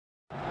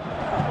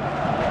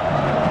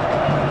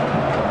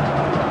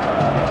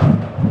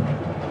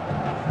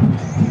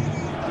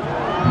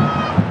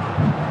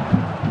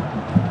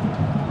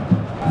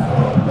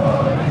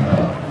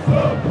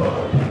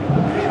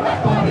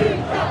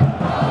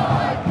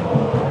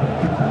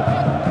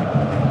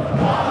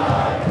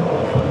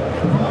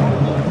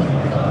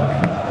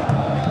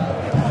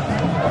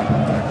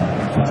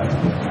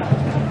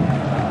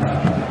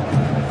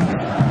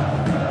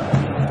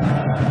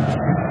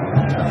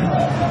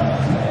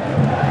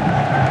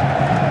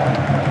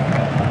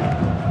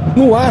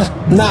No ar,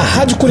 na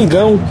Rádio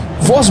Coringão,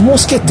 Voz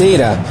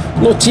Mosqueteira.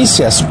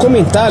 Notícias,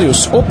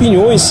 comentários,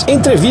 opiniões,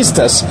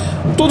 entrevistas.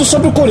 Tudo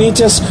sobre o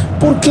Corinthians,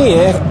 por quem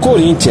é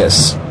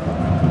Corinthians.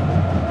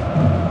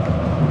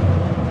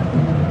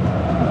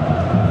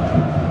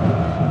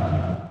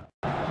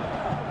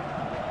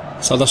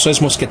 Saudações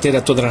Mosqueteira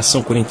a toda a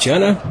nação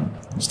corintiana.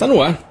 Está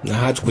no ar, na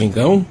Rádio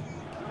Coringão,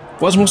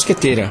 Voz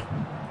Mosqueteira.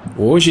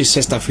 Hoje,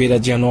 sexta-feira,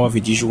 dia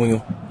 9 de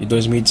junho de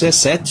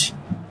 2017.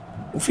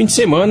 Um fim de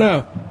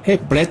semana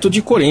repleto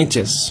de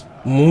Corinthians.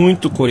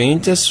 Muito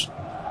Corinthians,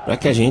 para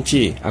que a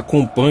gente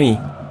acompanhe,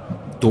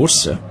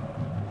 torça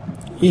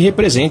e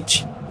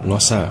represente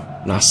nossa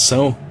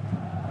nação,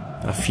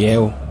 a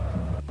Fiel.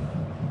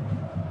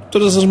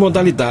 Todas as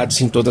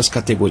modalidades, em todas as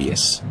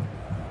categorias.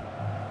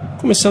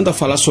 Começando a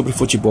falar sobre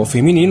futebol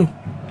feminino,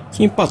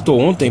 que empatou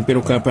ontem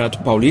pelo Campeonato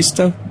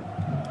Paulista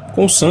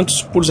com o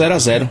Santos por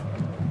 0-0.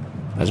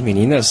 As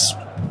meninas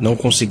não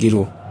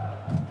conseguiram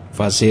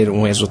fazer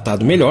um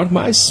resultado melhor,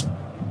 mas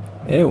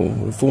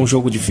foi um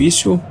jogo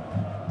difícil,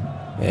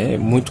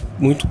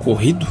 muito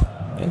corrido,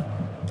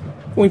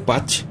 com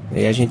empate.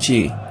 E a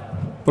gente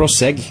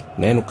prossegue,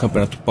 no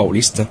Campeonato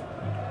Paulista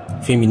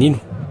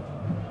Feminino.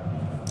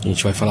 A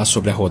gente vai falar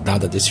sobre a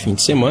rodada desse fim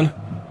de semana,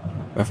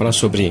 vai falar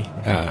sobre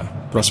a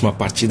próxima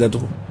partida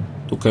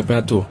do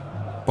Campeonato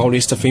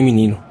Paulista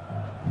Feminino.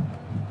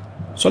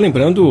 Só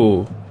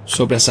lembrando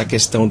sobre essa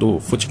questão do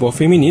futebol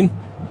feminino,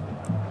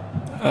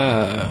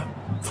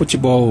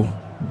 futebol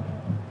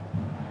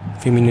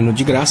feminino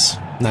de graça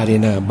na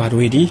Arena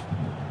Barueri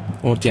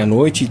ontem à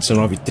noite,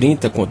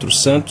 19h30, contra o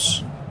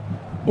Santos,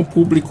 um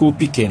público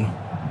pequeno,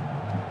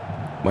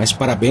 mas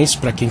parabéns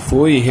para quem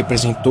foi e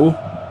representou,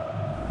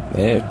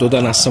 toda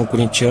a nação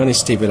corintiana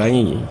esteve lá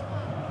e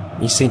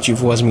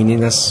incentivou as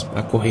meninas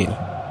a correrem.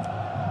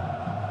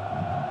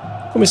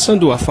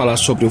 Começando a falar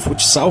sobre o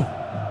futsal,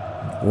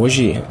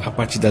 hoje a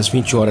partir das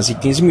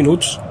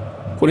 20h15,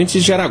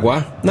 Corinthians de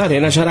Jaraguá, na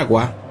Arena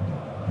Jaraguá.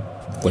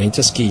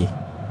 Corinthians que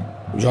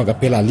joga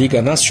pela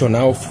Liga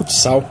Nacional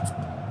Futsal.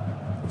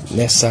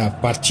 Nessa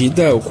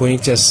partida o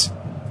Corinthians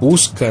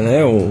busca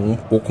um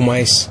pouco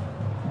mais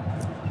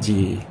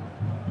de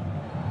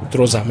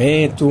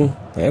entrosamento,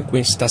 o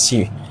Corinthians está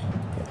se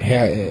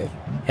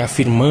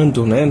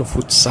reafirmando no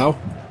futsal.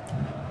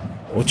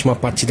 Última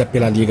partida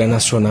pela Liga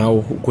Nacional,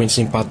 o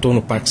Corinthians empatou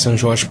no Parque São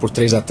Jorge por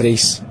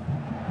 3-3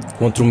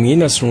 contra o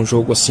Minas, um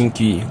jogo assim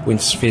que o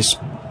Corinthians fez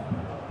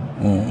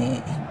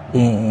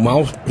um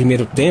mau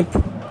primeiro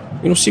tempo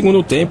e no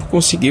segundo tempo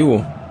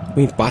conseguiu o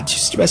empate.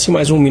 Se tivesse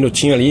mais um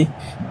minutinho ali,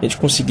 a gente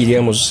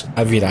conseguiríamos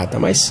a virada.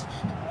 Mas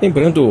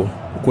lembrando,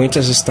 o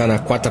Corinthians está na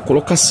 4ª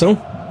colocação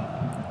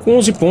com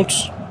 11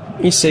 pontos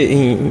em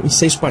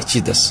 6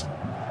 partidas.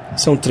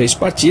 São 3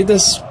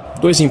 partidas,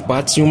 2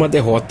 empates e 1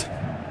 derrota.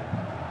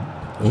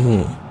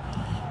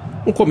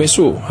 Um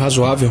começo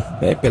razoável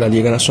pela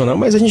Liga Nacional,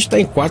 mas a gente está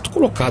em 4º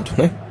colocado,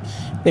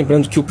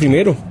 Lembrando que o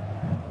primeiro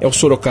é o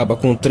Sorocaba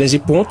com 13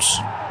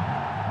 pontos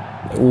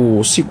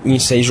em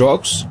 6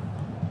 jogos.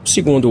 O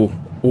segundo,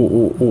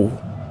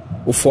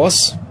 o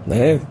Foz,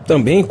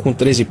 também com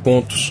 13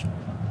 pontos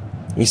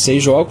em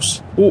 6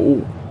 jogos.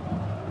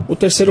 O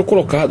terceiro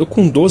colocado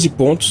com 12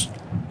 pontos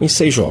em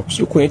 6 jogos.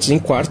 E o Corinthians em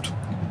 4º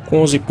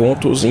com 11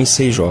 pontos em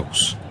 6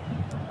 jogos.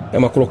 É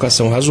uma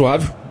colocação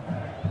razoável,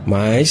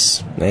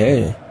 mas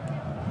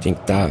tem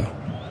que estar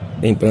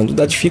lembrando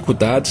da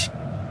dificuldade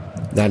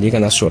da Liga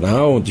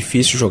Nacional,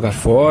 difícil jogar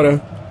fora.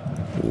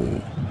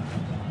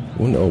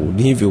 O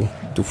nível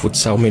do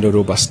futsal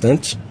melhorou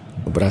bastante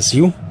no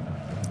Brasil.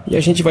 E a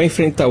gente vai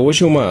enfrentar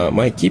hoje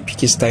uma equipe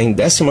que está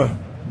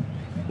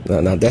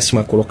na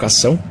 10ª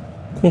colocação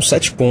com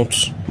 7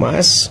 pontos,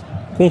 mas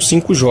com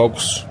 5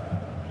 jogos.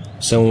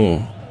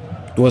 São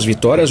 2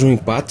 vitórias, 1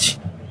 empate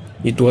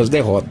e 2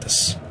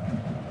 derrotas.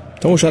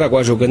 Então o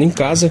Jaraguá jogando em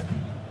casa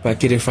vai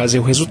querer fazer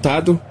o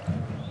resultado.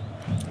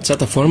 De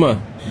certa forma,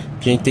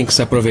 a gente tem que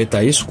se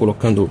aproveitar isso,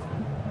 colocando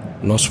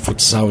nosso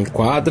futsal em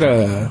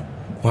quadra,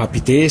 com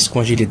rapidez, com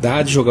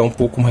agilidade, jogar um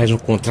pouco mais no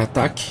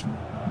contra-ataque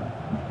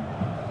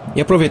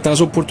e aproveitar as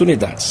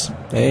oportunidades.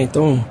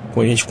 Então,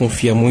 a gente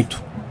confia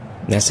muito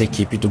nessa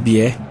equipe do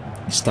Bié,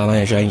 que está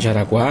lá já em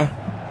Jaraguá,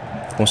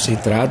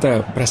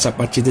 concentrada para essa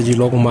partida de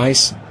logo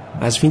mais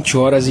às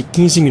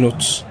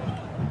 20h15.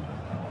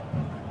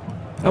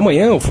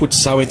 Amanhã o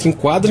futsal entra em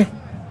quadra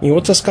em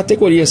outras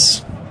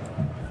categorias.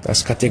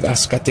 As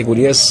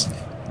categorias,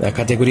 a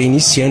categoria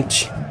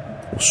iniciante,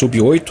 o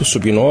sub-8,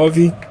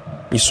 sub-9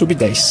 e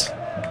sub-10.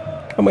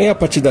 Amanhã, a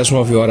partir das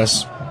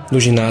 9h, no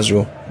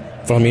ginásio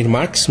Flamir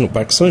Marques, no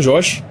Parque São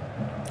Jorge,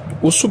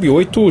 o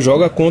sub-8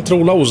 joga contra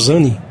o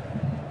Lausanne.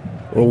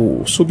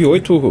 O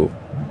sub-8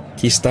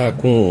 que está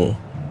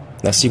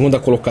na 2ª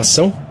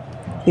colocação,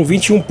 com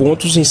 21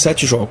 pontos em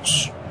 7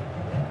 jogos.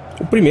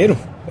 O primeiro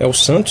é o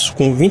Santos,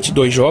 com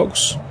 22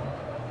 jogos,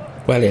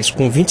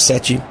 com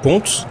 27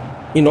 pontos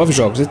em 9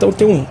 jogos. Então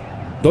tem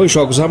 2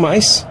 jogos a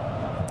mais,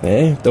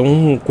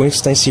 Então o Corinthians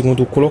está em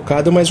 2º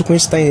colocado, mas o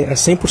Corinthians está a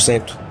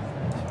 100%.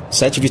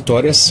 7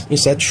 vitórias em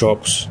 7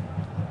 jogos.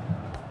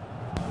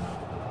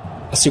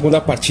 A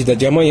segunda partida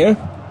de amanhã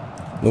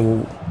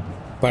no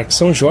Parque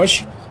São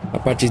Jorge, a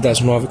partir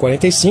das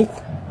 9h45,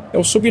 é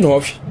o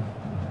Sub-9,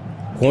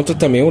 contra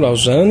também o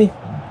Lausanne.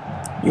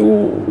 E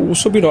o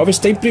Sub-9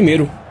 está em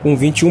primeiro, com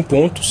 21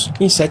 pontos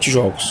em 7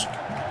 jogos,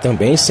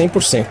 também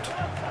 100%.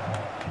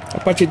 A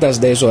partir das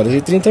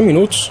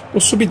 10h30, o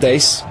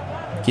Sub-10,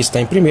 que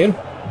está em primeiro,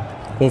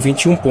 com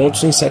 21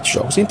 pontos em 7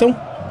 jogos. Então,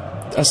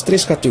 as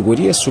 3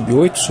 categorias,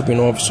 Sub-8,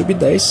 Sub-9 e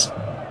Sub-10,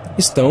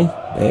 estão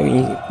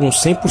com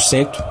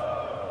 100%,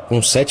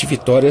 com 7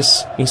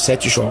 vitórias em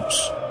 7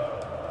 jogos.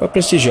 Para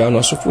prestigiar o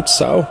nosso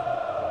futsal,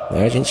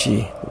 a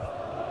gente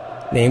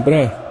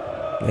lembra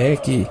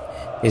que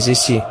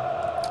existe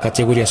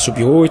categoria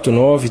Sub-8,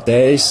 9,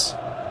 10,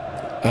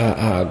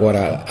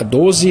 agora a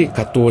 12,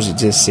 14,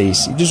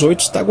 16 e 18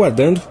 está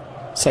aguardando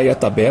sair a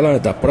tabela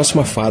da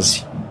próxima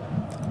fase.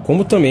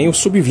 Como também o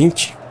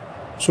Sub-20.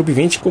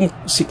 Sub-20, como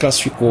se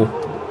classificou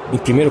em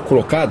primeiro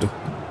colocado,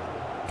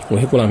 o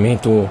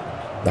regulamento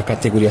da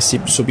categoria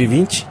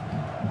Sub-20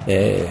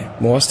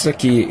 mostra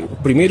que o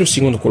primeiro e o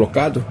segundo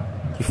colocado,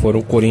 que foram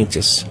o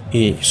Corinthians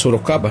e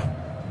Sorocaba,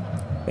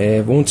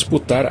 vão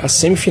disputar a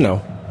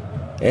semifinal.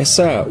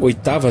 Essa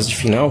oitavas de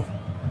final,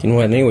 que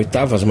não é nem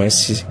oitavas,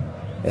 mas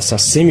essa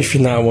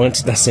semifinal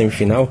antes da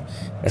semifinal,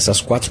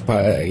 essas 4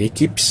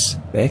 equipes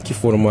que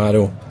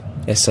formaram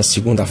essa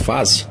segunda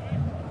fase,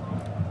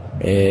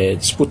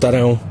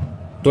 disputarão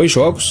 2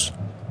 jogos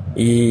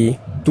e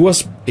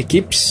 2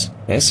 equipes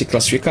se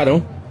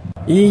classificarão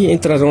e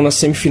entrarão na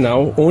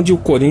semifinal, onde o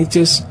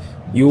Corinthians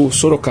e o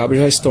Sorocaba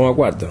já estão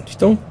aguardando.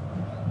 Então,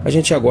 a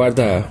gente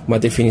aguarda uma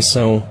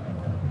definição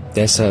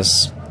dessa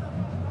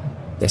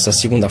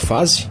segunda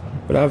fase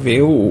para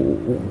ver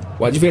o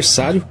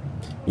adversário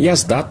e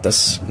as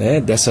datas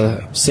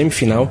dessa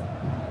semifinal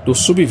do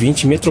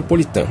Sub-20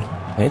 Metropolitano.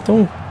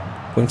 Então,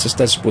 o Corinthians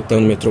está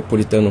disputando o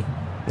Metropolitano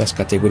nas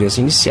categorias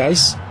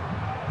iniciais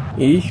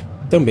e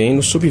também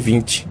no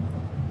Sub-20,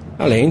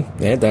 além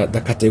da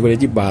categoria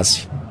de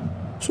base.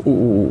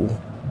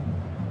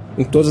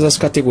 Em todas as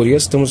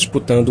categorias estamos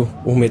disputando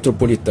o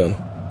Metropolitano.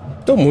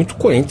 Então, muito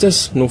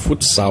Corinthians no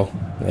futsal,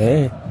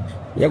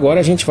 E agora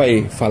a gente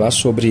vai falar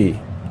sobre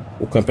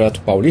o Campeonato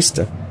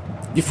Paulista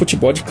de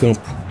futebol de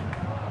campo.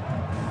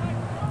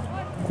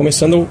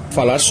 Começando a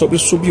falar sobre o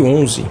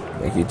Sub-11,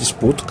 que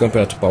disputa o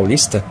Campeonato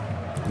Paulista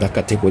da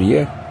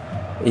categoria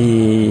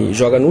e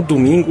joga no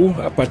domingo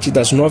a partir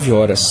das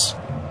 9h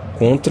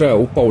contra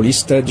o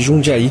Paulista de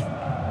Jundiaí.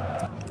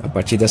 A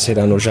partida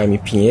será no Jaime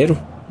Pinheiro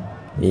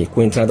e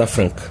com entrada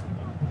franca,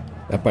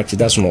 a partir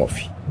das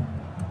 9h.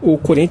 O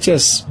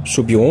Corinthians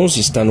Sub-11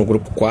 está no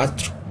grupo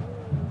 4,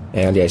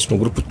 aliás, no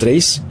grupo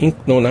 3,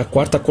 na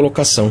 4ª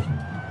colocação,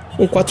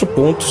 com 4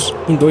 pontos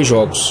em 2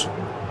 jogos.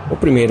 O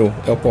primeiro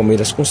é o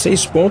Palmeiras com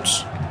 6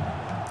 pontos,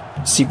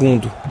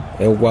 segundo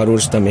é o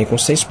Guarulhos também com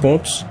 6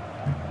 pontos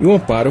e o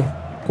Amparo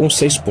com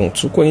 6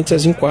 pontos. O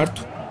Corinthians em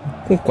quarto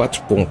com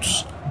 4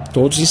 pontos.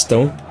 Todos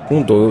estão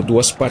com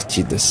 2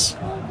 partidas.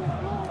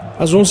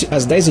 Às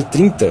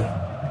 10h30,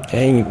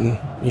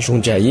 em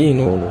Jundiaí,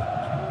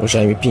 no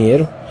Jaime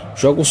Pinheiro,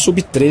 joga o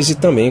Sub-13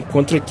 também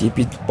contra a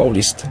equipe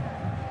paulista.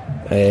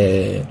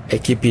 A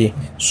equipe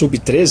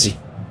Sub-13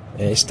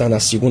 está na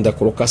 2ª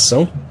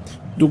colocação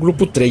do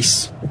grupo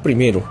 3. O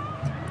primeiro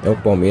é o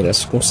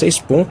Palmeiras com 6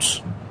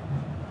 pontos.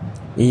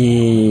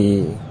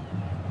 E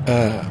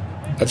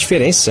a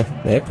diferença,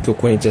 porque o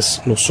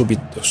Corinthians no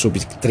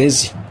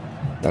Sub-13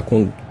 está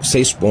com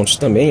 6 pontos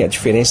também. A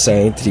diferença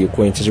entre o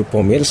Corinthians e o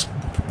Palmeiras,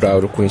 para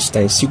o Corinthians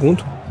estar em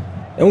segundo,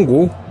 é um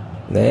gol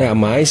a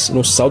mais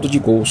no saldo de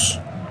gols.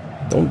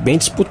 Então, bem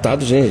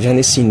disputado já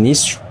nesse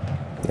início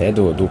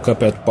do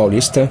Campeonato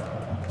Paulista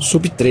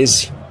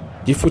Sub-13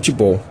 de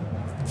futebol.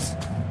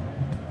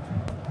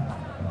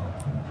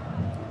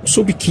 O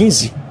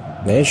Sub-15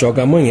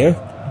 joga amanhã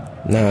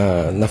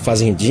na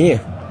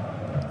Fazendinha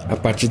a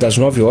partir das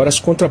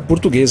 9h contra a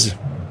Portuguesa.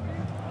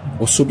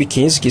 O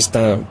Sub-15, que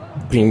está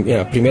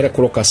a primeira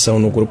colocação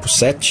no grupo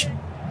 7,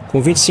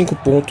 com 25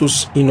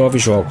 pontos em 9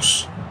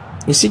 jogos.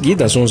 Em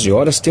seguida, às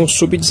 11h, tem o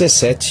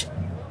Sub-17,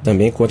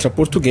 também contra a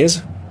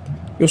Portuguesa.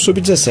 E o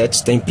Sub-17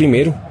 está em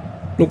primeiro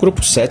no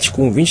grupo 7,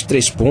 com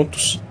 23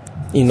 pontos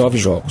em 9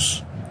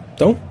 jogos.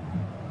 Então,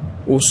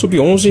 o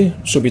Sub-11,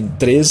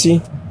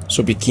 Sub-13,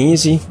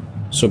 Sub-15,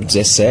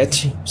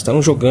 Sub-17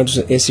 estarão jogando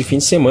esse fim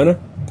de semana,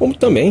 como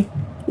também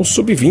o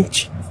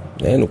Sub-20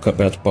 no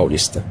Campeonato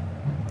Paulista,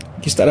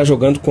 que estará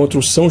jogando contra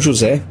o São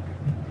José,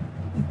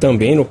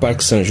 também no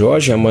Parque São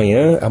Jorge,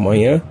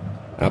 amanhã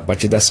a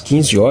partir das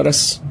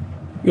 15h.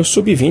 E o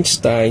Sub-20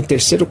 está em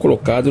terceiro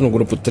colocado no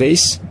grupo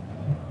 3,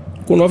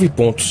 com 9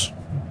 pontos.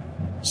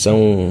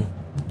 São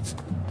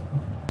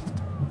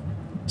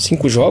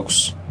 5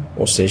 jogos,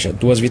 ou seja,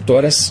 2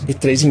 vitórias e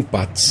 3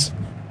 empates.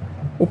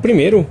 O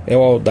primeiro é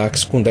o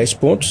Audax com 10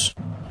 pontos.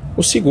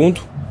 O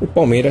segundo, o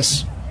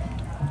Palmeiras,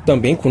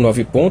 também com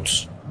 9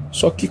 pontos,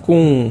 só que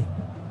com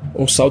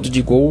um saldo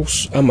de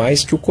gols a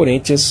mais que o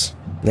Corinthians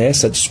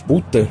nessa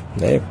disputa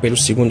pelo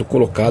segundo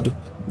colocado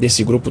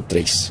desse grupo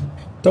 3.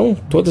 Então,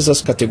 todas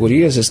as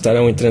categorias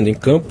estarão entrando em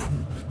campo,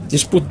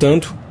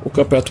 disputando o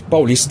Campeonato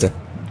Paulista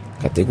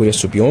Categoria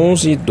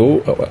sub-11,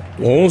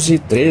 11,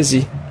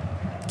 13,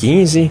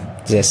 15,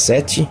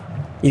 17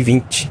 e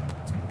 20.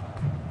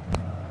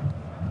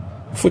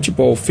 O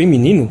futebol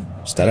feminino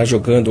estará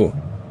jogando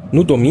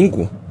no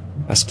domingo,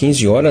 às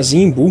 15 horas,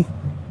 em Imbu,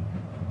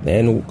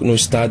 né, no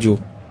estádio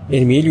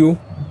Emílio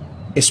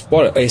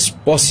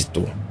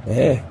Expósito.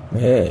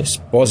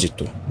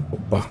 Expósito.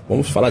 Opa,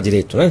 vamos falar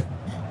direito, né?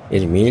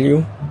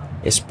 Emílio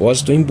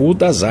Expósito, Imbu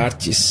das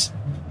Artes.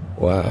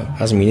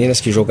 As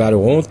meninas que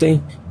jogaram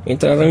ontem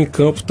entrarão em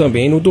campo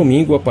também no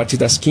domingo, a partir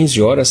das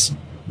 15 horas,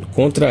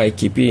 contra a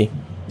equipe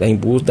da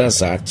Imbu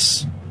das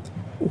Artes.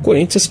 O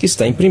Corinthians, que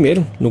está em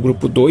primeiro, no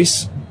grupo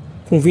 2,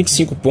 com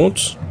 25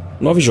 pontos,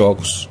 9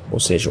 jogos, ou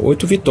seja,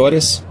 8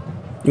 vitórias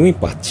e um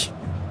empate.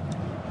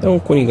 Então o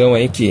Coringão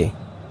aí que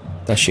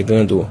está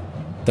chegando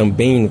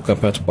também no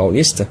Campeonato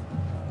Paulista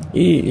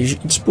e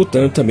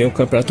disputando também o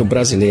Campeonato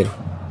Brasileiro.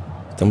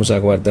 Estamos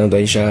aguardando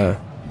aí já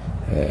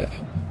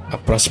a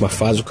próxima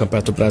fase do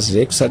Campeonato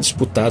Brasileiro, que está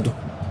disputado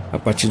a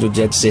partir do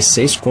dia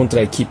 16 contra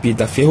a equipe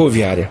da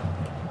Ferroviária.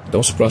 Então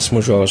os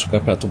próximos jogos do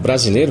Campeonato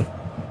Brasileiro,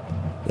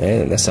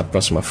 né, nessa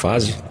próxima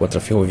fase contra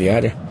a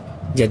Ferroviária,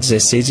 dia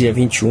 16 e dia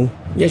 21,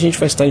 e a gente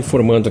vai estar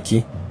informando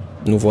aqui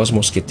no Voz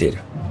Mosqueteira.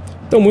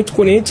 Então, muito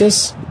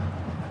Corinthians.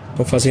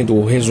 Estão fazendo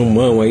o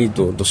resumão aí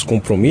dos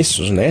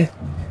compromissos, né,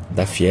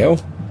 da Fiel.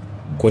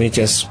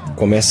 Corinthians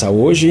começa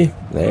hoje,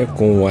 né,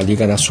 com a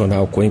Liga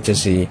Nacional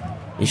Corinthians e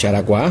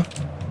Jaraguá,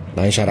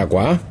 lá em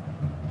Jaraguá.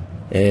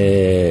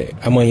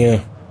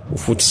 Amanhã o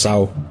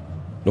Futsal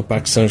no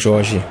Parque São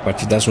Jorge, a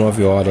partir das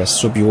 9 horas,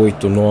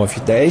 sub-8, 9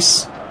 e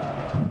 10.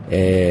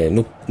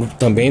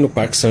 Também no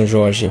Parque São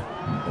Jorge,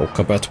 o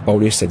Campeonato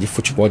Paulista de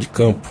Futebol de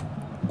Campo,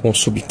 com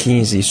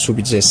sub-15 e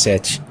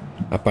sub-17,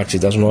 a partir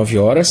das 9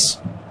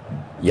 horas.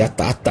 E à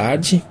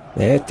tarde,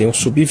 né, tem o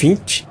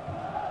sub-20,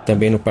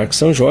 também no Parque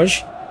São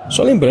Jorge.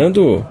 Só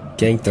lembrando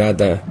que a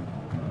entrada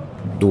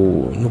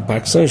no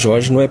Parque São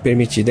Jorge não é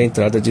permitida a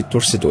entrada de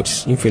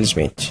torcedores,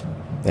 infelizmente,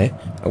 né?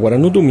 Agora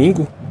no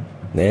domingo,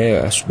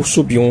 né, o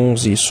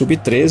sub-11 e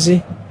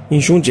sub-13 em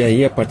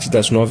Jundiaí, a partir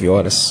das 9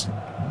 horas.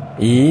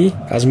 E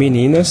as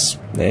meninas,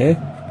 né,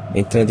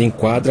 entrando em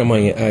quadra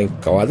amanhã,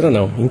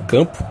 em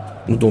campo,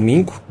 no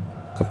domingo,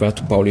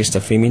 Campeonato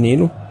Paulista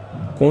Feminino,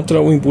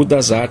 contra o Imbu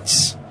das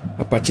Artes,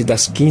 a partir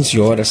das 15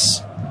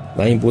 horas,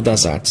 lá em Imbu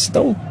das Artes.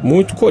 Então,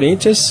 muito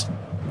Corinthians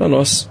para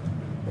nós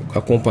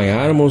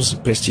acompanharmos,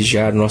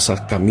 prestigiar nossa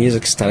camisa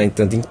que estará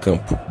entrando em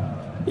campo.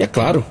 E é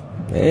claro,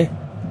 né,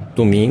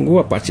 domingo,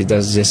 a partir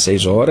das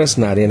 16 horas,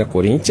 na Arena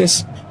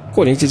Corinthians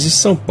e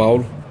São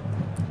Paulo,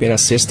 pela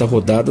 6ª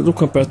rodada do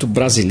Campeonato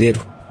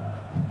Brasileiro.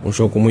 Um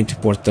jogo muito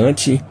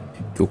importante,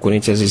 que o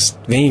Corinthians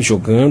vem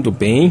jogando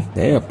bem,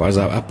 né,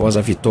 após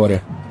a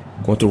vitória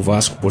contra o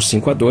Vasco por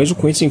 5-2, o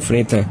Corinthians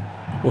enfrenta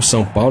o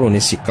São Paulo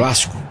nesse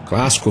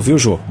clássico, viu,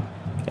 Jô?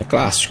 É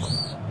clássico,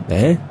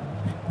 né?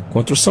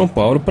 Contra o São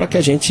Paulo, para que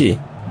a gente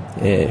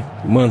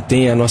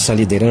mantenha a nossa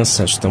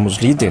liderança. Estamos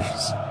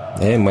líderes,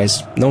 né?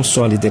 Mas não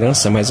só a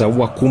liderança, mas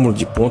o acúmulo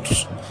de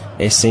pontos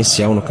é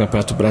essencial no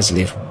Campeonato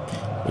Brasileiro.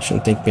 A gente não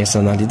tem que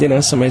pensar na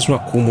liderança, mas no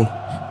acúmulo.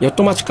 E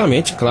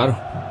automaticamente, claro,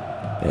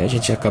 a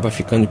gente acaba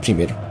ficando em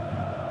primeiro.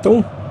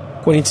 Então,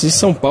 Corinthians e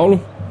São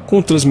Paulo,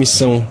 com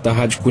transmissão da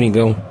Rádio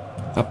Coringão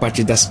a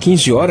partir das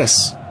 15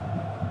 horas.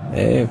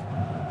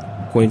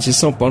 Corinthians e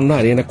São Paulo na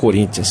Arena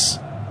Corinthians.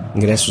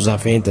 Ingressos à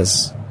venda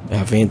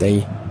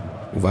aí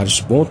em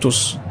vários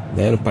pontos,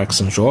 né, no Parque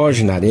São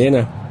Jorge, na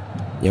Arena,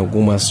 em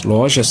algumas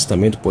lojas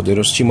também do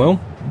Poderoso Timão,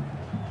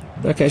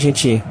 para que a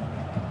gente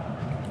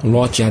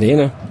lote a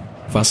Arena,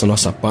 faça a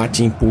nossa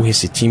parte e empurre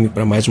esse time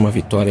para mais uma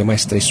vitória,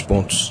 mais 3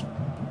 pontos.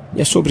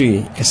 E é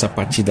sobre essa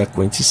partida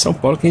Corinthians e São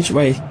Paulo que a gente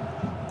vai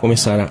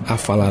começar a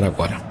falar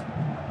agora.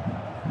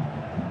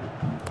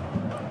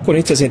 O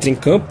Corinthians entra em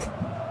campo,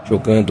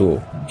 jogando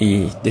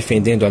e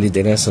defendendo a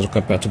liderança do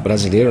Campeonato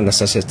Brasileiro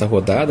nessa 6ª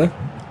rodada,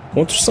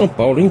 contra o São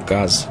Paulo em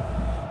casa.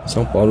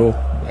 São Paulo,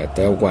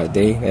 até eu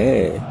guardei,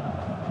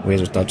 o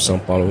resultado do São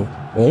Paulo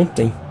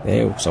ontem,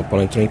 o São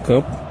Paulo entrou em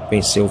campo,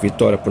 venceu o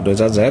Vitória por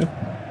 2-0,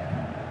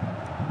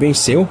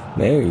 venceu,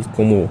 e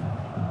como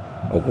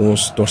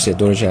alguns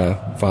torcedores já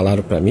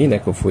falaram para mim,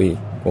 que eu fui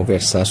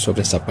conversar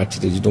sobre essa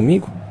partida de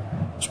domingo,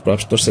 os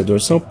próprios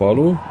torcedores de São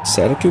Paulo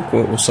disseram que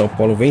o São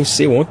Paulo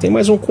venceu ontem,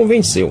 mas não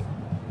convenceu.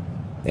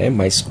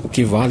 Mas o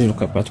que vale no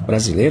Campeonato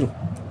Brasileiro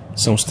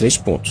são os 3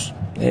 pontos.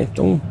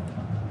 Então,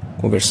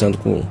 conversando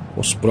com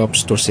os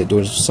próprios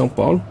torcedores do São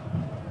Paulo,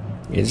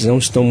 eles não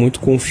estão muito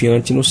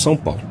confiantes no São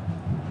Paulo.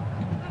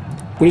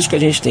 Por isso que a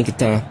gente tem que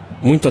estar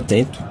muito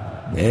atento.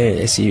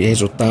 Esse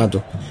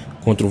resultado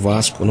contra o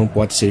Vasco não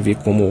pode servir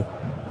como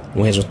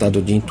um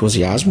resultado de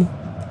entusiasmo.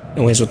 É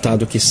um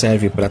resultado que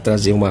serve para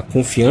trazer uma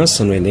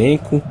confiança no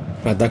elenco,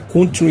 para dar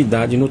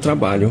continuidade no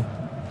trabalho.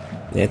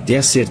 Ter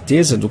a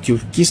certeza do que o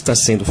que está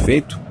sendo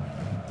feito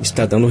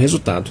está dando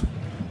resultado,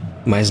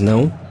 mas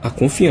não a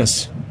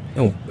confiança.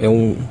 É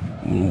um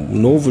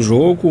novo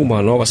jogo,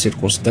 uma nova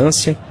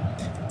circunstância.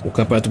 O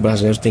Campeonato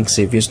Brasileiro tem que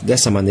ser visto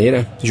dessa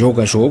maneira,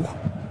 jogo a jogo,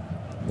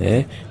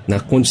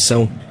 na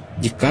condição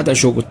de cada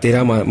jogo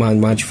terá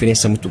uma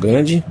diferença muito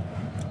grande.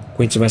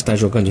 Corinthians vai estar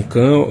jogando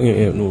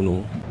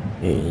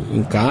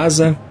em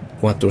casa,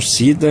 com a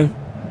torcida.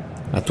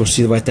 A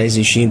torcida vai estar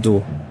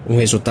exigindo um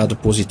resultado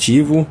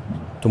positivo,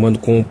 tomando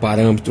como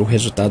parâmetro o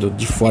resultado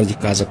de fora de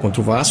casa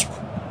contra o Vasco.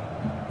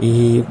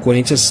 E o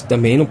Corinthians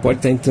também não pode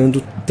estar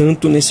entrando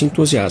tanto nesse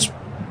entusiasmo,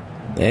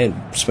 né?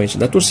 Principalmente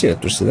da torcida. A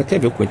torcida quer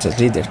ver o Corinthians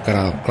líder,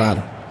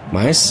 claro.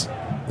 Mas,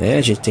 né,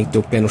 a gente tem que ter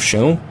o pé no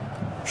chão,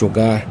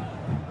 jogar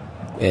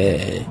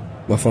de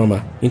uma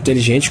forma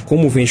inteligente,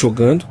 como vem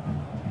jogando.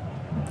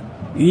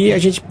 E a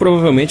gente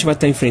provavelmente vai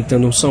estar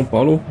enfrentando um São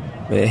Paulo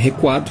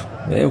recuado,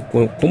 né?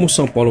 Como o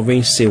São Paulo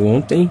venceu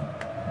ontem,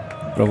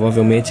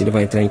 provavelmente ele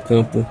vai entrar em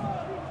campo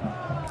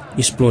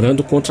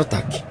explorando o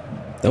contra-ataque.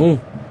 Então,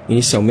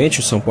 inicialmente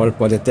o São Paulo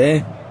pode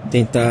até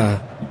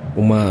tentar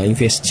uma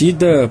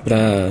investida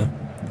para,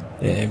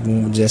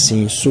 vamos dizer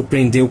assim,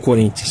 surpreender o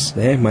Corinthians,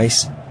 né?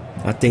 Mas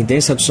a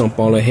tendência do São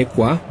Paulo é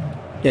recuar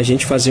e a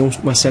gente fazer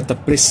uma certa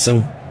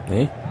pressão,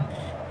 né?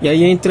 E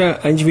aí entra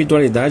a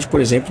individualidade, por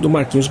exemplo, do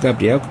Marquinhos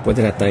Gabriel, que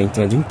poderá estar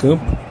entrando em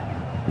campo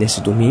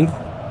nesse domingo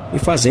e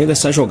fazendo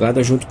essa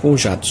jogada junto com o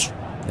Jadson.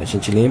 A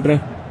gente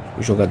lembra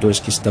os jogadores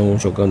que estão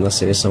jogando na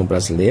seleção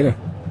brasileira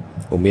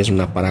ou mesmo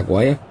na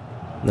Paraguaia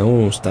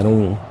não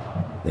estarão,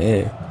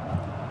 né,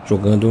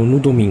 jogando no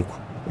domingo.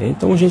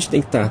 Então a gente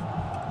tem que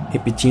estar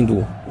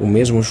repetindo o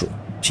mesmo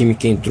time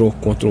que entrou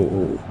contra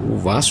o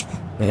Vasco,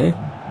 né,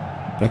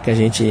 para que a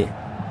gente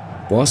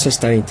possa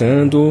estar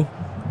entrando,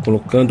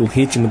 colocando o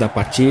ritmo da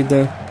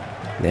partida,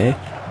 né.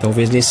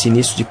 Talvez nesse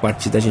início de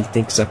partida a gente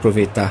tem que se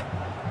aproveitar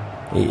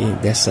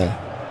dessa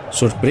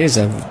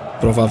surpresa,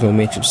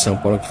 provavelmente do São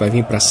Paulo, que vai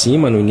vir para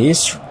cima no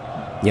início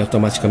e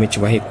automaticamente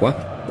vai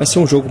recuar. Vai ser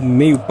um jogo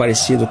meio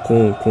parecido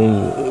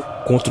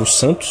contra o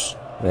Santos,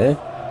 né,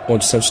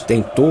 onde o Santos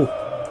tentou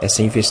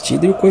essa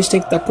investida, e o Corinthians tem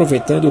que estar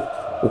aproveitando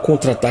o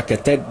contra-ataque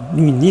até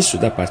no início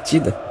da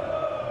partida,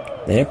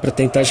 né, para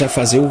tentar já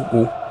fazer o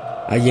gol.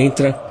 Aí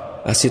entra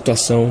a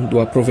situação do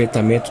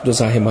aproveitamento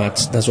dos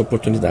arremates, das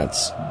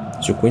oportunidades.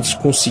 Se o Corinthians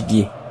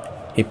conseguir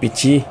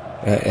repetir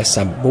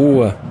essa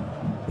boa,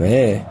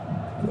 né,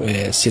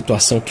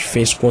 situação que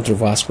fez contra o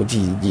Vasco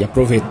de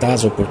aproveitar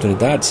as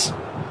oportunidades,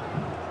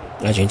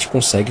 a gente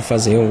consegue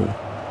fazer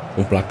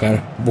um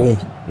placar bom,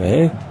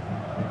 né?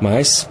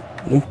 Mas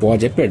não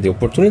pode perder a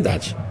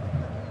oportunidade.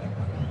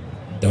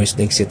 Então isso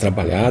tem que ser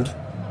trabalhado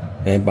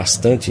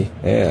bastante,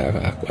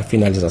 a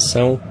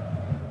finalização,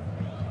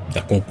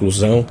 a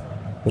conclusão,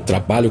 o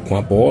trabalho com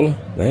a bola,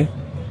 né?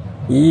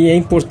 E a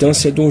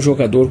importância de um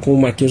jogador como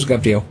o Marquinhos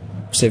Gabriel.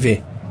 Você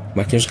vê,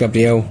 Marquinhos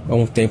Gabriel, há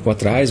um tempo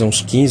atrás, há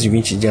uns 15,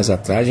 20 dias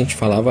atrás, a gente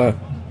falava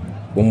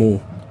como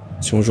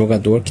se um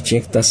jogador que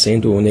tinha que estar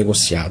sendo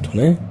negociado,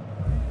 né?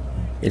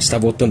 Ele está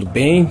voltando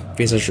bem,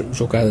 fez a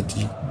jogada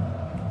de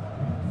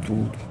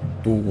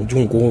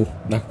um gol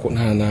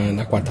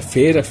na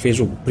quarta-feira, fez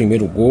o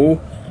primeiro gol.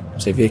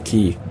 Você vê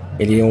que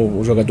ele é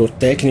um jogador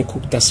técnico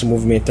que está se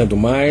movimentando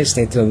mais,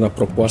 está entrando na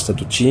proposta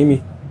do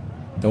time.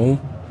 Então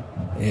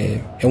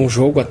é um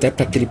jogo até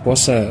para que ele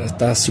possa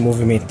estar se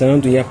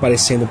movimentando e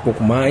aparecendo um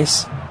pouco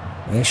mais,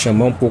 né,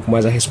 chamar um pouco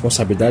mais a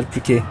responsabilidade,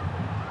 porque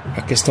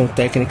a questão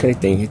técnica ele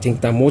tem que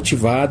estar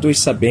motivado e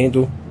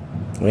sabendo,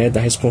 né,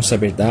 da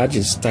responsabilidade,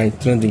 estar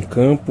entrando em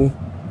campo,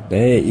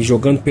 né, e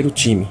jogando pelo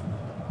time,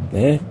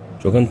 né,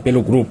 jogando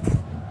pelo grupo.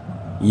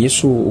 E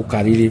isso o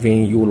Carille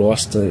e o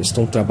Lost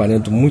estão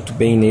trabalhando muito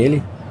bem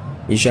nele.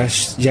 E já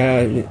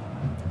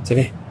você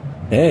vê,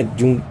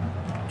 de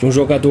um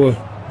jogador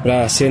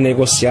para ser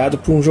negociado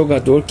para um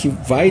jogador que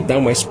vai dar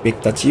uma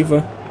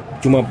expectativa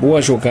de uma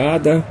boa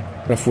jogada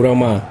para furar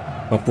uma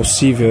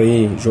possível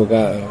aí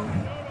jogar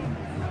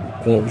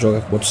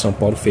contra o São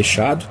Paulo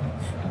fechado.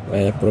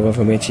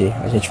 Provavelmente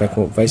a gente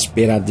vai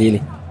esperar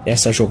dele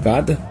essa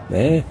jogada,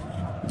 né,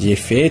 de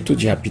efeito,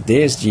 de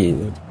rapidez,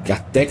 a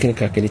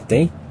técnica que ele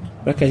tem,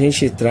 para que a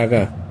gente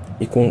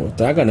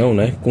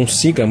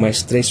consiga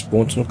mais 3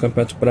 pontos no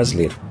Campeonato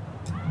Brasileiro.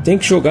 Tem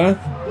que jogar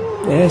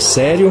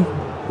sério,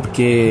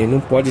 porque não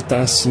pode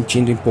estar se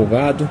sentindo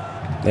empolgado,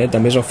 né, da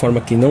mesma forma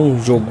que não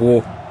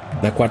jogou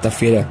na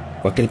quarta-feira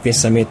com aquele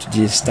pensamento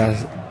de estar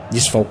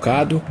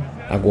desfalcado.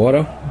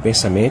 Agora o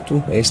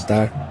pensamento é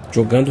estar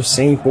jogando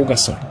sem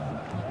empolgação.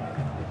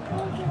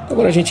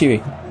 Agora a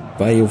gente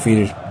vai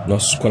ouvir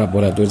nossos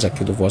colaboradores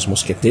aqui do Voz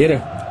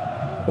Mosqueteira.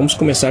 Vamos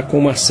começar com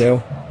o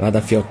Marcel, lá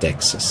da Fiel,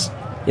 Texas.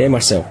 E aí,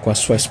 Marcel, qual a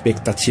sua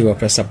expectativa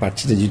para essa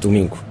partida de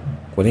domingo?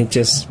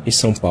 Corinthians e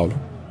São Paulo.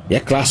 E é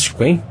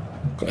clássico, hein?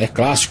 É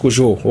clássico,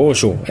 Jô. Ô,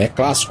 Jô, é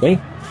clássico, hein?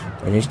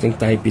 A gente tem que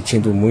estar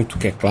repetindo muito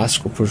que é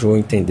clássico para o Jô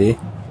entender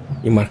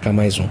e marcar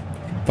mais um.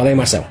 Fala aí,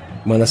 Marcel.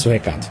 Manda seu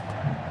recado.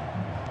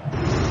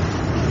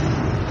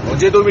 Bom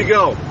dia,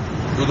 Domingão.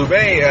 Tudo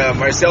bem?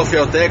 Marcel,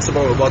 Fiel, Texas.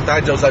 Boa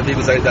tarde aos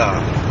amigos aí da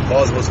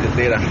Voz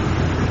Mosqueteira.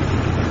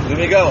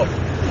 Domingão.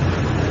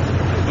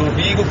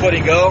 Domingo,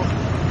 Coringão.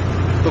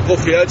 Tô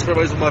confiante para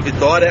mais uma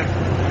vitória.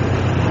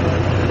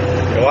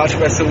 Eu acho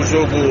que vai ser um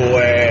jogo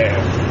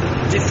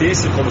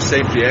difícil, como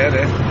sempre é,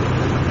 né?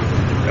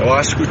 Eu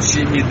acho que o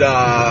time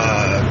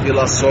da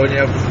Vila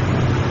Sônia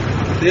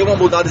deu uma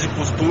mudada de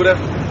postura.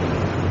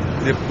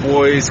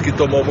 depois que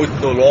tomou muito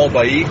no lombo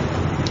aí,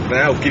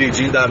 né? O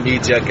queridinho da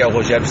mídia, que é o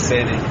Rogério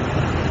Ceni,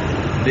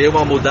 deu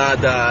uma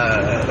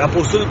mudada na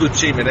postura do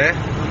time, né?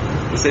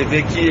 Você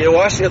vê que eu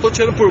tô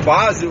tirando por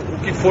base o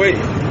que foi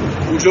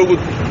o jogo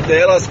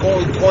delas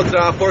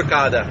contra a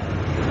Porcada,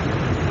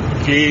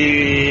 que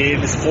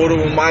eles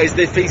foram mais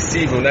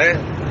defensivos, né?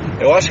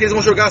 Eu acho que eles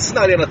vão jogar assim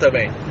na arena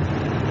também,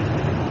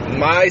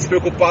 mais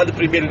preocupado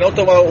primeiro em não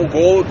tomar o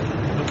gol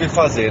do que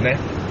fazer, né?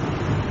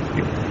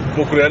 E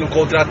procurando um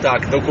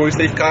contra-ataque. Então o Corinthians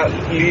tem que ficar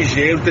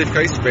ligeiro, tem que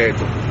ficar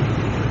esperto.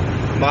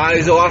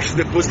 Mas eu acho que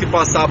depois que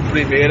passar a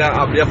primeira,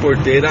 abrir a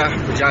porteira,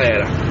 já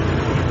era.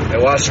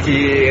 Eu acho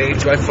que a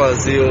gente vai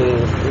fazer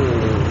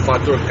o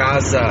fator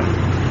casa,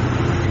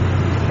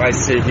 vai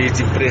servir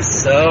de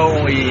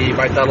pressão e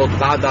vai estar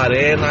lotada a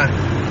arena.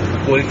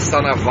 O Corinthians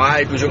está na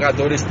vibe, os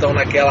jogadores estão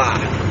naquela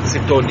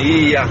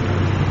sintonia.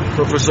 O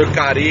professor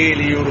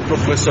Carilli e o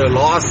professor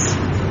Loss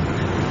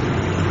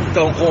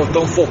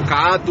estão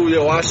focados e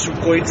eu acho que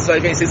o Corinthians vai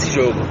vencer esse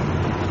jogo.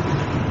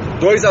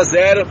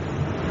 2-0,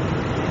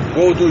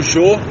 gol do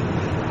Jô.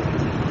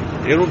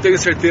 Eu não tenho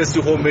certeza se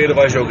o Romero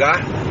vai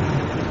jogar,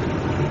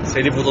 se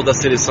ele voltou da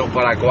seleção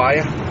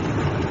paraguaia.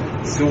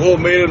 Se o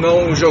Romero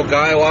não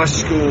jogar, eu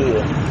acho que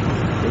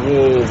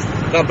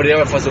o Gabriel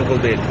vai fazer o gol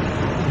dele,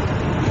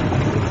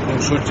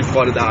 um chute de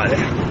fora da área.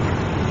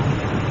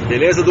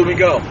 Beleza,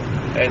 Domingão?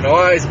 É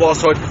nóis, boa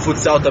sorte pro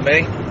futsal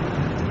também.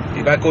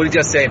 E vai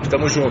Corinthians sempre,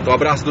 tamo junto. Um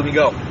abraço,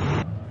 Domingão.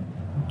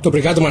 Muito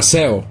obrigado,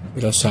 Marcel,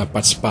 pela sua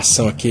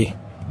participação aqui.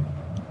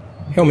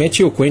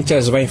 Realmente o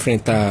Corinthians vai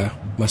enfrentar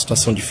uma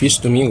situação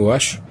difícil domingo, eu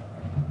acho.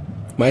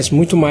 Mas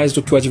muito mais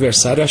do que o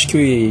adversário, eu acho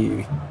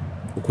que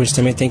o Corinthians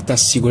também tem que estar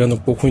segurando um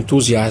pouco o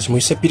entusiasmo.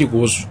 Isso é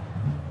perigoso.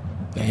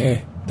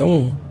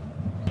 Então,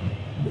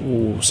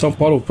 o São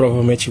Paulo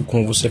provavelmente,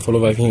 como você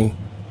falou, vai vir um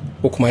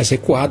pouco mais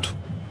recuado.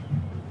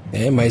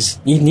 Mas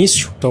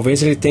início,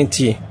 talvez ele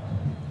tente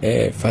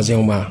fazer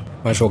uma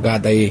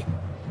jogada aí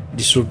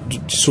de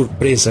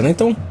surpresa, né?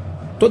 Então,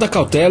 toda a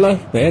cautela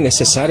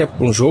necessária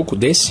para um jogo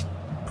desse,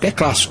 porque é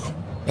clássico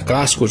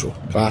o jogo,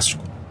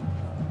 clássico.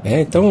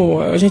 Então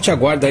a gente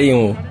aguarda aí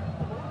um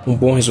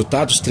bom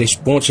resultado, os 3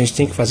 pontos. A gente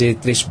tem que fazer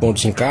 3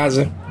 pontos em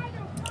casa.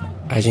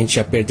 A gente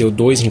já perdeu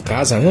 2 em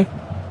casa, né?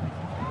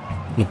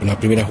 Na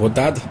primeira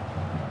rodada.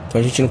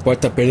 Então a gente não pode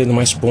estar perdendo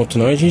mais pontos,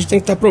 não. A gente tem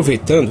que estar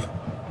aproveitando.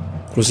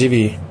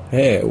 Inclusive,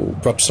 o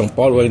próprio São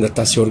Paulo ainda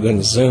está se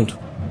organizando,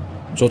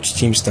 os outros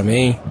times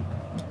também,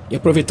 e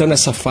aproveitando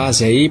essa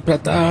fase aí para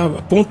estar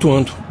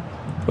pontuando.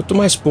 Quanto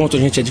mais pontos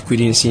a gente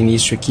adquirir nesse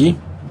início aqui,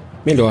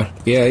 melhor,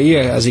 porque aí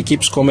as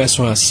equipes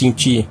começam a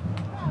sentir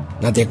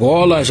na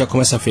degola, já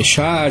começa a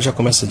fechar, já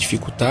começa a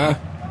dificultar.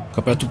 O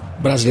Campeonato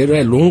Brasileiro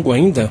é longo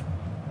ainda,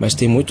 mas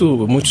tem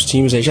muitos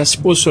times aí já se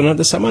posicionando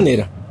dessa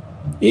maneira.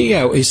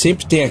 E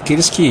sempre tem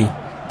aqueles que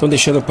estão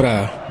deixando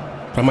para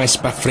mais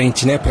para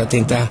frente, né, para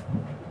tentar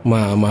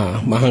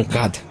uma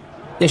arrancada.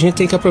 E a gente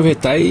tem que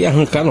aproveitar e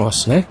arrancar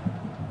nosso, né?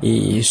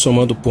 E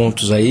somando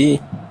pontos aí,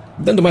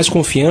 dando mais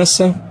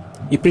confiança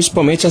e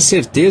principalmente a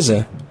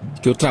certeza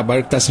que o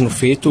trabalho que está sendo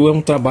feito é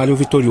um trabalho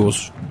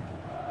vitorioso.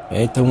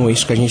 Então é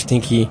isso que a gente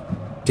tem que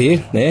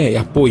ter, né? E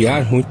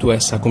apoiar muito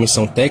essa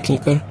comissão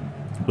técnica,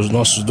 os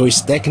nossos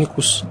 2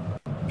 técnicos,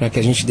 para que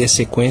a gente dê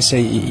sequência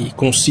e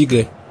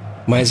consiga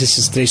mais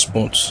esses 3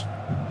 pontos.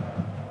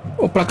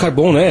 O placar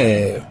bom,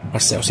 né,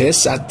 Marcel? Você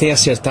tem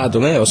acertado,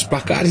 né, os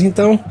placares,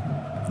 então,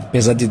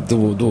 apesar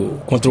do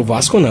contra o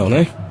Vasco não,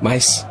 né?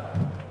 Mas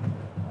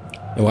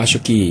eu acho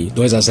que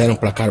 2-0 é um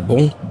placar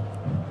bom.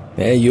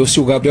 E se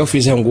o Gabriel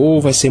fizer um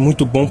gol, vai ser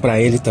muito bom para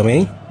ele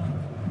também,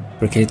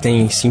 porque ele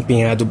tem se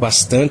empenhado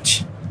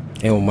bastante.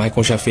 O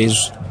Maicon já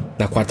fez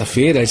na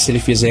quarta-feira. Se ele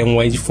fizer um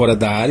aí de fora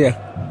da área,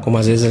 como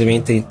às vezes ele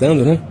vem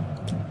tentando, né,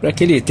 para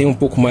que ele tenha um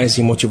pouco mais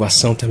de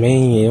motivação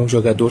também. É um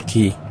jogador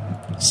que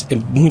é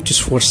muito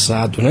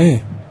esforçado,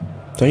 né?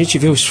 Então a gente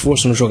vê o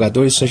esforço no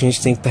jogador, isso a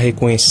gente tem que estar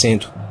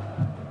reconhecendo.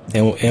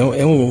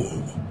 É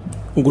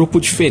um grupo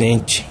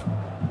diferente,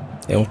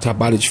 é um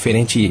trabalho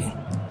diferente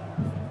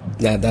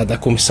da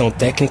comissão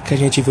técnica. A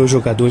gente vê os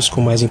jogadores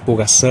com mais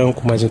empolgação,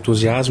 com mais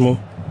entusiasmo,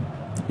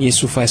 e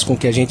isso faz com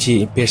que a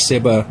gente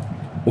perceba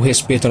o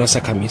respeito à nossa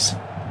camisa.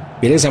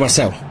 Beleza,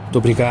 Marcel? Muito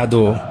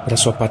obrigado pela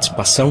sua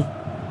participação.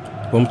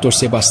 Vamos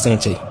torcer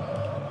bastante aí.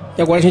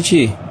 E agora a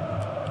gente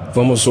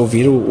vamos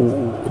ouvir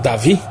o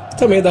Davi,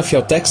 também é da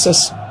Fiel,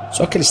 Texas,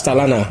 só que ele está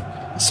lá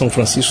na São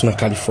Francisco, na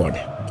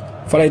Califórnia.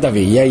 Fala aí,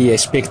 Davi, e aí a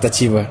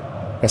expectativa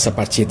para essa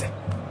partida?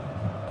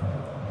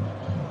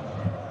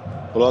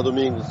 Olá,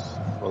 Domingos.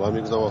 Olá,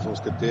 amigos da Voz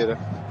Mosqueteira.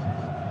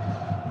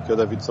 Aqui é o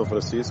Davi de São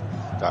Francisco,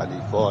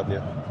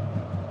 Califórnia.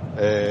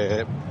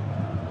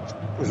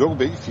 Um jogo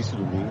bem difícil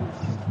domingo.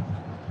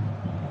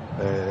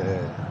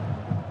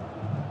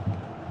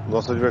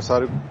 Nosso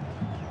adversário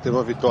teve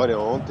uma vitória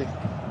ontem.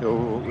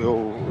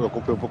 Eu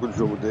acompanhei um pouco do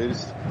jogo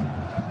deles.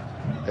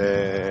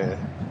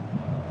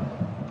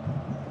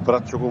 O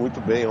Prato jogou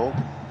muito bem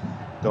ontem,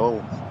 então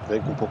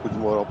vem com um pouco de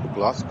moral pro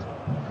clássico.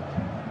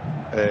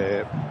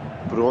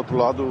 Por outro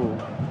lado,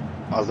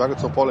 a zaga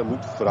de São Paulo é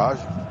muito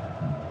frágil.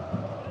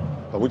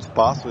 há muito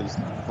espaço, eles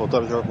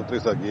voltaram a jogar com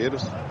 3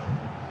 zagueiros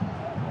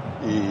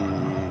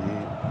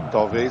e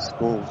talvez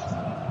com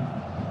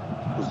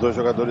os 2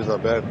 jogadores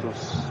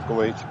abertos,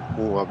 como a gente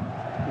com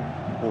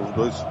os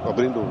 2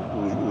 abrindo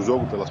o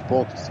jogo pelas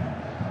pontas,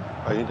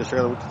 a gente é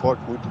chegando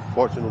muito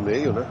forte no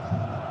meio, né?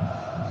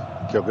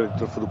 Que é o grande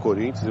trunfo do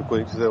Corinthians, e o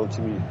Corinthians é um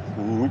time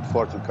muito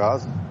forte em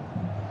casa.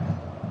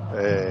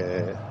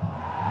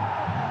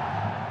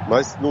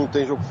 Mas não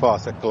tem jogo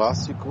fácil, é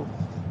clássico.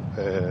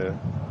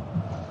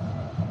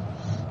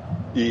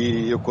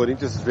 E o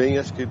Corinthians vem,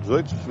 acho que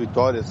 18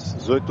 vitórias,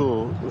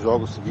 18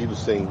 jogos seguidos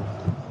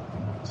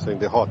sem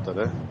derrota,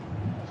 né?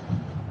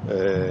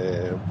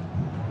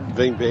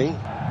 Vem bem.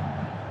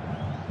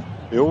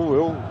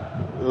 Eu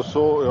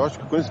acho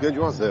que o Corinthians ganha de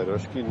 1-0. Eu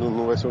acho que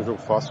não vai ser um jogo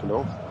fácil,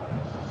 não.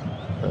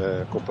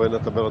 Acompanhando a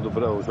tabela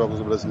os jogos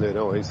do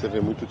Brasileirão, aí você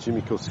vê muito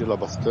time que oscila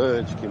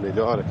bastante, que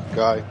melhora, que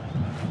cai.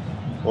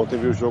 Ontem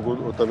vi o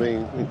jogo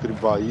também entre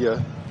Bahia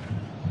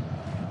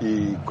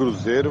e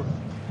Cruzeiro.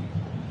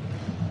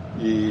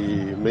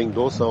 E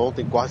Mendonça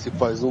ontem quase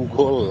faz um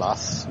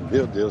golaço.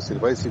 Meu Deus, se ele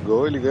faz esse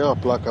gol, ele ganha uma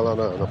placa lá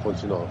na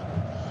Fonte Nova.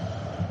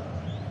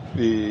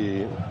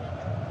 E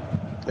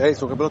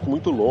isso é um campeonato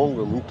muito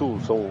longo,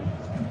 são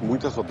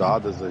muitas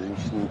rodadas. A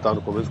gente não está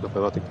no começo do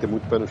campeonato, tem que ter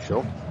muito pé no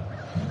chão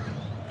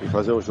e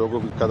fazer um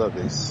jogo de cada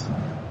vez.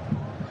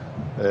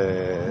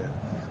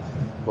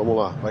 Vamos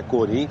lá, vai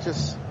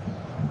Corinthians,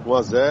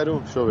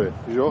 1-0, deixa eu ver,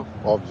 Jô?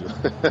 Óbvio.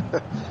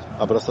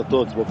 Abraço a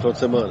todos, bom final de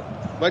semana.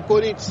 Vai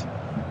Corinthians!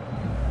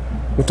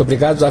 Muito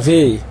obrigado,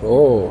 Davi.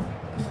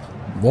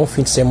 Bom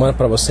fim de semana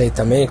para você aí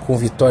também, com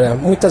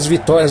muitas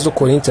vitórias do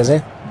Corinthians,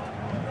 né?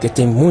 Porque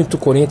tem muito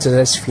Corinthians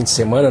esse fim de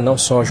semana, não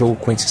só o jogo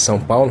Corinthians e São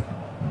Paulo.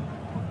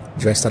 A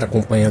gente vai estar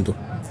acompanhando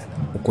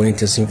o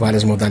Corinthians em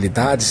várias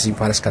modalidades, em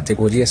várias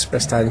categorias, para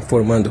estar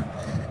informando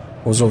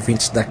os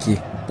ouvintes daqui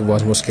do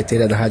Voz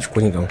Mosqueteira da Rádio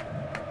Coringão.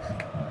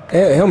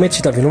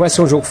 Realmente, Davi, não vai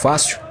ser um jogo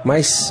fácil,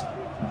 mas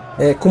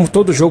como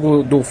todo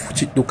jogo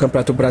do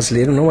Campeonato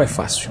Brasileiro, não é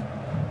fácil.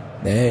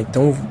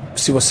 Então,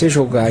 se você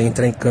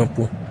entrar em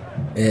campo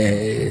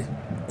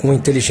com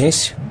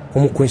inteligência,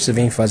 como o Corinthians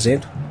vem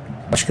fazendo,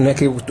 acho que não é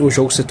que o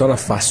jogo se torna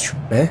fácil,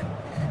 né?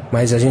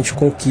 Mas a gente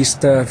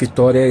conquista a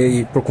vitória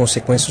e, por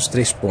consequência, os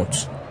 3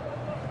 pontos.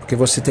 Porque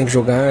você tem que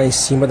jogar em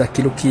cima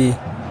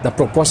da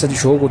proposta de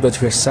jogo do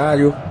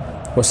adversário.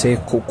 Você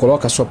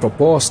coloca a sua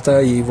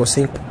proposta e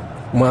você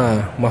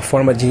uma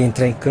forma de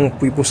entrar em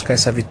campo e buscar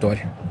essa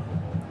vitória.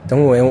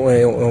 Então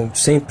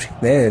sempre,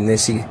 né,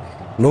 nesse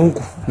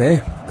longo,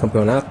 né,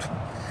 campeonato,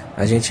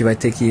 a gente vai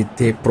ter que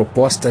ter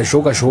proposta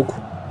jogo a jogo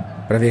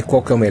para ver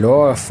qual que é a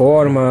melhor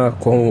forma,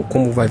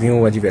 como vai vir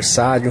o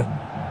adversário.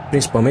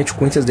 Principalmente o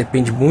Corinthians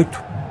depende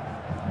muito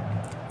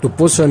do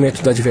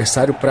posicionamento do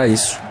adversário para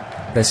isso,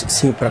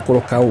 para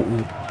colocar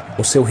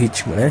o seu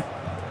ritmo, né?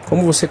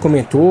 Como você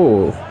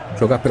comentou,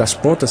 jogar pelas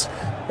pontas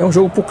é um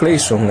jogo pro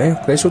Cleison, né?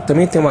 O Cleison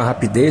também tem uma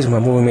rapidez, uma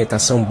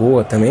movimentação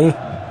boa também,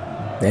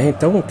 né?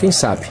 Então, quem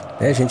sabe,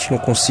 né, a gente não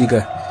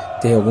consiga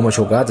ter algumas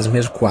jogadas,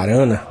 mesmo com o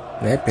Arana,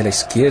 né, pela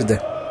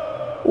esquerda.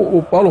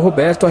 O Paulo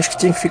Roberto acho que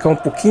tinha que ficar um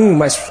pouquinho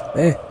mais,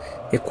 né,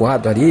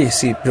 recuado ali,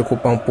 se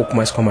preocupar um pouco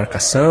mais com a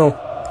marcação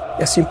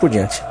e assim por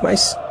diante.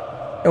 Mas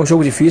é um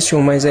jogo difícil,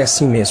 mas é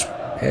assim mesmo.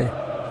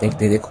 Tem que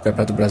entender que o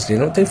Campeonato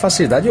Brasileiro não tem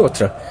facilidade.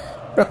 Outra,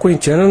 para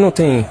corintiano não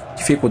tem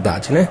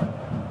dificuldade, né?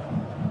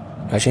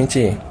 A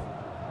gente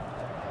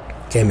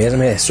quer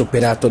mesmo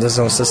superar todas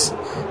as nossas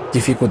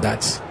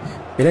dificuldades.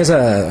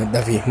 Beleza,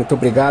 Davi? Muito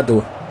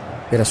obrigado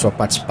pela sua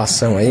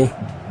participação aí.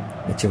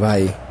 A gente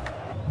vai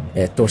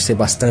torcer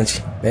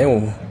bastante, né?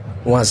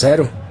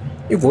 1-0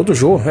 e o gol do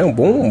Jô, um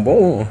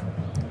bom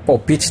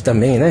palpite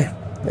também, né?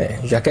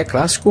 Já que é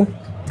clássico,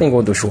 tem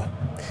gol do Jô.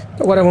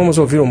 Então agora vamos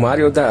ouvir o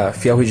Mário da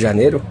Fiel Rio de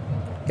Janeiro,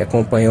 que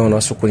acompanhou o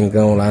nosso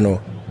Coringão lá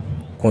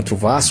contra o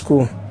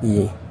Vasco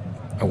e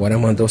agora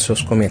mandou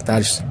seus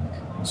comentários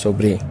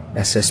sobre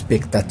essa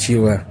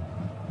expectativa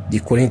de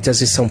Corinthians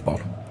e São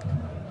Paulo.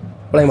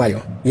 Fala aí,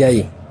 Mário, e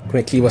aí? Como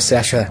é que você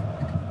acha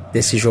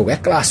desse jogo? É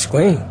clássico,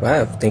 hein?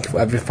 Tem que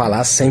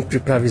falar sempre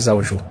para avisar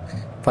o jogo.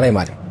 Fala aí,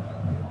 Mário.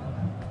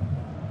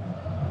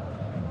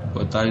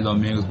 Boa tarde,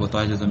 Domingos. Boa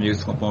tarde aos amigos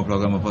que acompanham o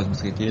programa Voz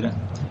Mosqueteira.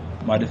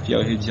 Mário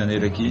Fiel, Rio de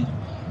Janeiro aqui.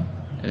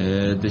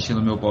 Deixando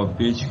o meu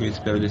palpite que eu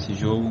espero desse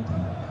jogo.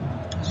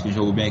 Acho que um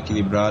jogo bem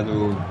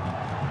equilibrado.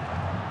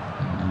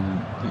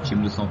 O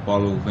time do São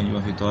Paulo vem de uma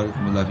vitória,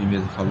 como o Davi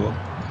mesmo falou.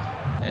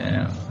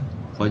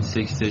 Pode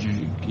ser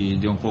que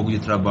dê um pouco de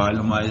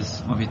trabalho,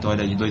 mas uma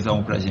vitória de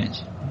 2-1 pra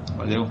gente.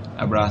 Valeu,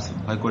 abraço,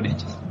 vai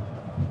Corinthians.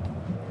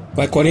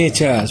 Vai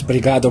Corinthians,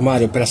 obrigado,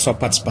 Mário, pela sua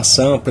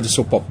participação, pelo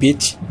seu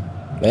palpite.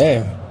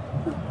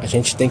 A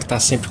gente tem que estar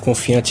sempre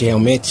confiante,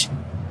 realmente.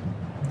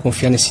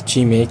 Confiar nesse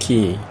time aí,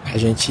 que a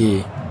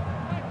gente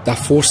dá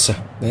força,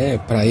 né,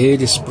 para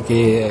eles,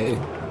 porque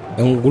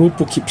é um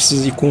grupo que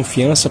precisa de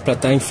confiança para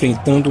estar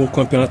enfrentando um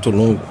campeonato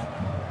longo.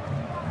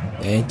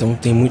 Então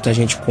tem muita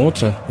gente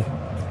contra,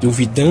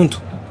 duvidando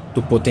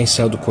do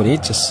potencial do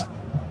Corinthians.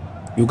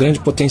 E o grande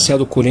potencial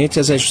do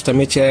Corinthians é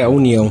justamente a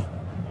união.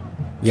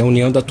 E a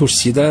união da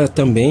torcida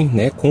também,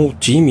 né, com o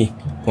time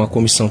com a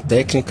comissão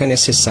técnica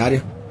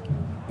necessária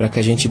para que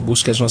a gente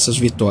busque as nossas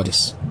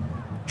vitórias.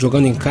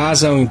 Jogando em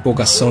casa, a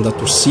empolgação da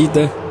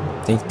torcida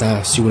tem que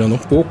estar segurando um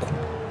pouco,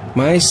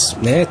 mas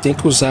tem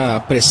que usar a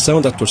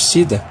pressão da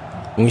torcida,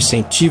 um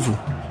incentivo,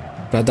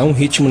 para dar um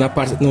ritmo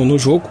no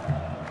jogo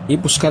e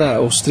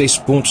buscar os 3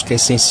 pontos, que é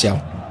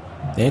essencial.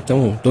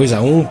 Então,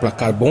 2-1,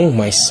 placar bom,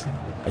 mas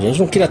a gente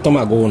não queria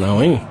tomar gol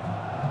não, hein?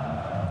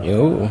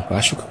 Eu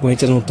acho que o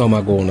Corinthians não toma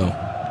gol não.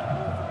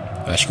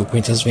 Acho que o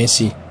Corinthians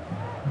vence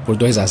por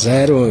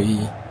 2-0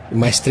 e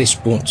mais 3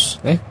 pontos,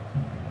 né?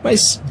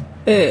 Mas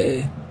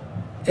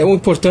é o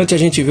importante a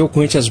gente ver o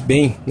Corinthians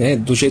bem, né?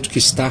 Do jeito que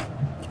está.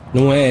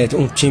 Não é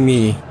um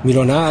time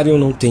milionário,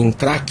 não tem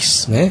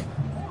craques, né?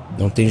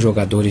 Não tem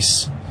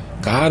jogadores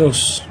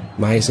caros,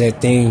 mas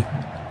tem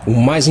o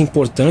mais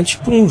importante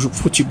para um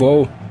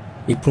futebol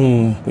e para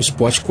um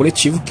esporte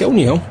coletivo, que é a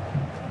união,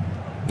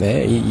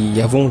 né?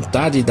 E a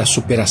vontade da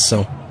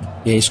superação.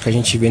 E é isso que a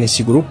gente vê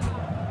nesse grupo,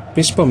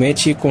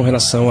 principalmente com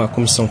relação à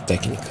comissão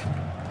técnica.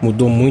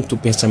 Mudou muito o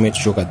pensamento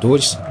dos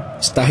jogadores,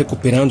 está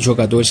recuperando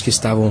jogadores que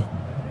estavam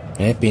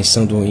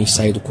pensando em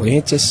sair do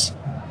Corinthians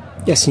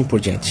e assim por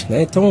diante,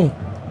 né? Então,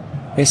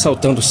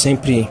 ressaltando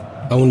sempre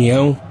a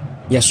união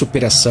e a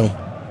superação.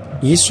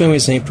 E isso é um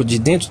exemplo de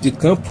dentro de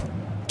campo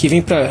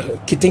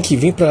que tem que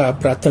vir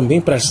também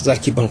para as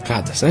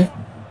arquibancadas, né?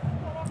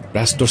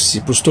 Para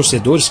os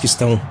torcedores que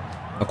estão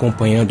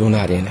acompanhando na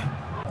arena.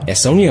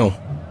 Essa união.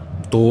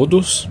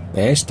 Todos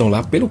estão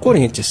lá pelo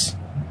Corinthians.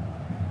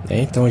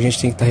 Então a gente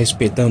tem que estar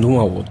respeitando um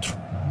ao outro.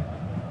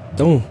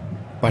 Então,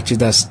 a partir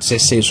das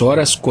 16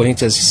 horas,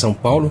 Corinthians e São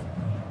Paulo,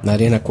 na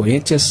Arena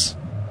Corinthians.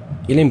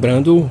 E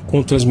lembrando,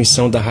 com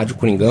transmissão da Rádio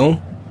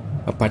Coringão,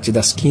 a partir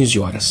das 15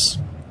 horas.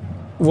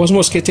 O Voz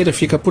Mosqueteira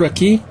fica por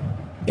aqui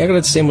e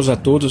agradecemos a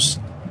todos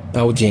a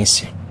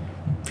audiência.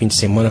 Fim de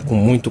semana com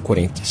muito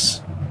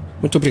Corinthians.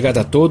 Muito obrigado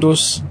a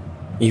todos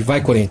e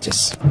vai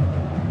Corinthians!